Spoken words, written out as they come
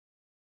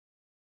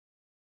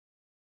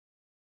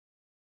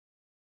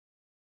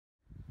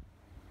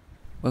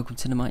Welcome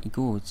to the Mighty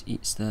Gourds.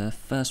 It's the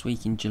first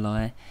week in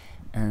July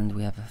and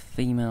we have a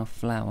female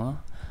flower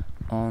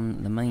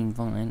on the main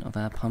vine of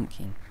our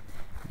pumpkin.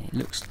 It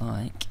looks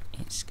like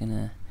it's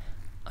gonna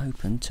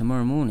open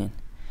tomorrow morning.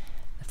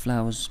 The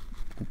flower's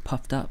all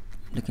puffed up,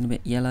 looking a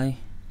bit yellow.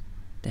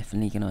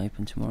 Definitely gonna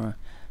open tomorrow.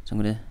 So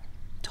I'm gonna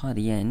tie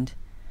the end,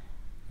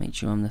 make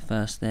sure I'm the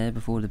first there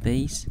before the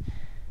bees,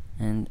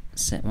 and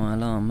set my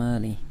alarm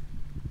early.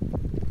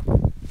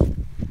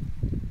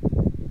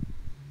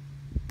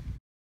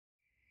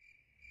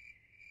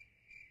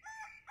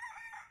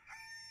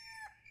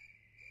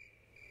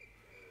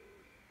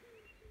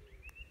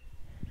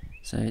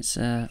 So it's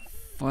 5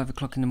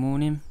 o'clock in the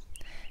morning,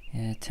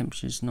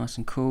 temperature's nice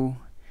and cool,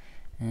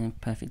 and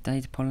perfect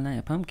day to pollinate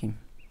a pumpkin.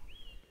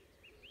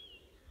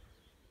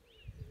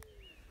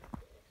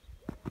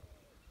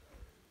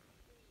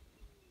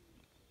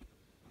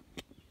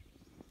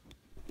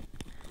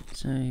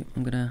 So I'm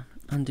going to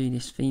undo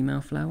this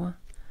female flower,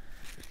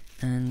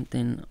 and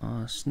then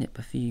I'll snip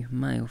a few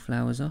male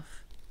flowers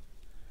off,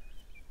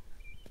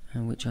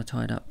 which I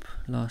tied up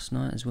last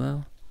night as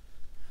well.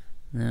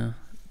 Now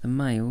the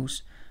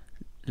males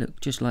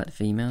look just like the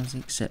females,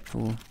 except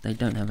for they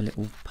don't have a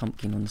little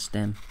pumpkin on the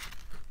stem.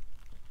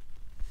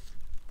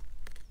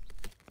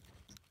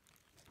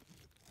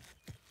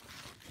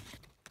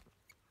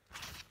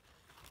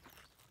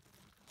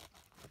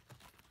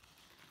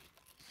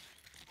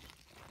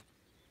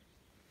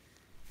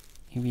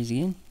 Here he is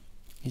again,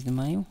 here's the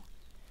male.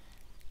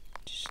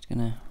 Just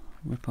gonna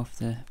rip off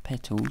the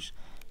petals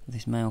of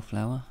this male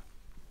flower.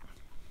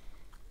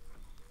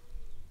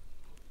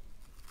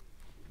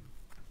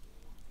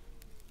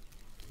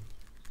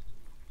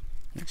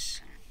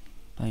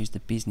 Expose the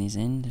business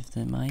end of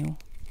the male.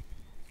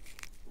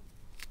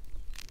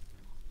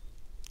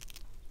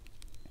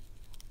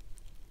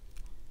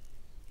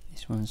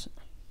 This one's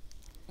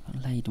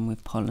laden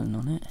with pollen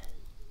on it.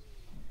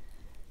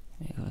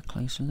 We've got a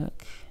closer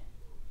look.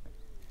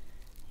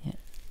 Yeah.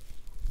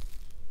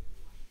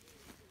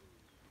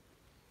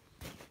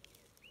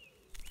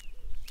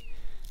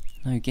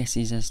 No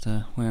guesses as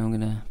to where I'm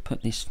going to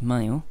put this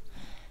male,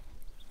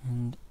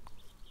 and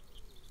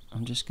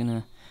I'm just going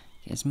to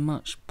get as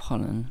much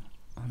pollen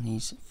on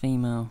these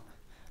female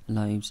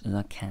lobes as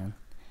I can,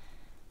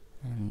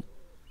 and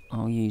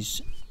I'll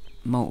use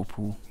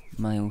multiple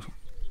male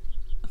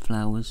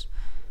flowers.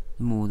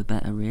 The more the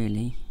better,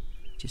 really,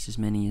 just as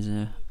many as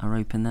are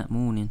open that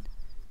morning.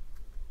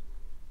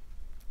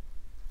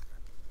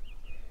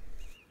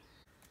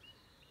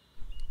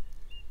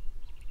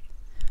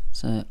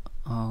 So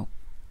I'll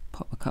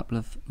pop a couple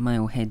of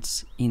male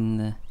heads in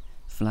the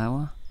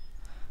flower,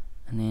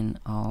 and then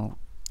I'll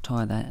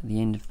tie that at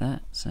the end of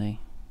that so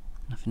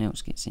nothing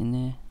else gets in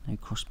there, no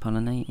cross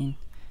pollinating.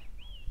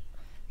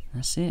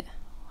 That's it.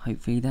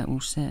 Hopefully that will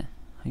set.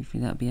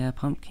 Hopefully that'll be our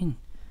pumpkin.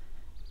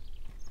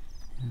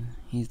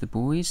 Here's the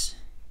boys.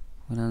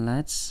 Well done,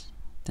 lads,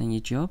 done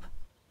your job.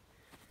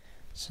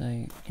 So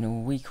in a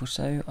week or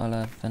so I'll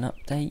have an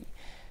update.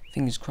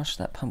 Fingers crossed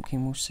that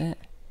pumpkin will set.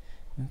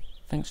 And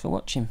thanks for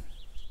watching.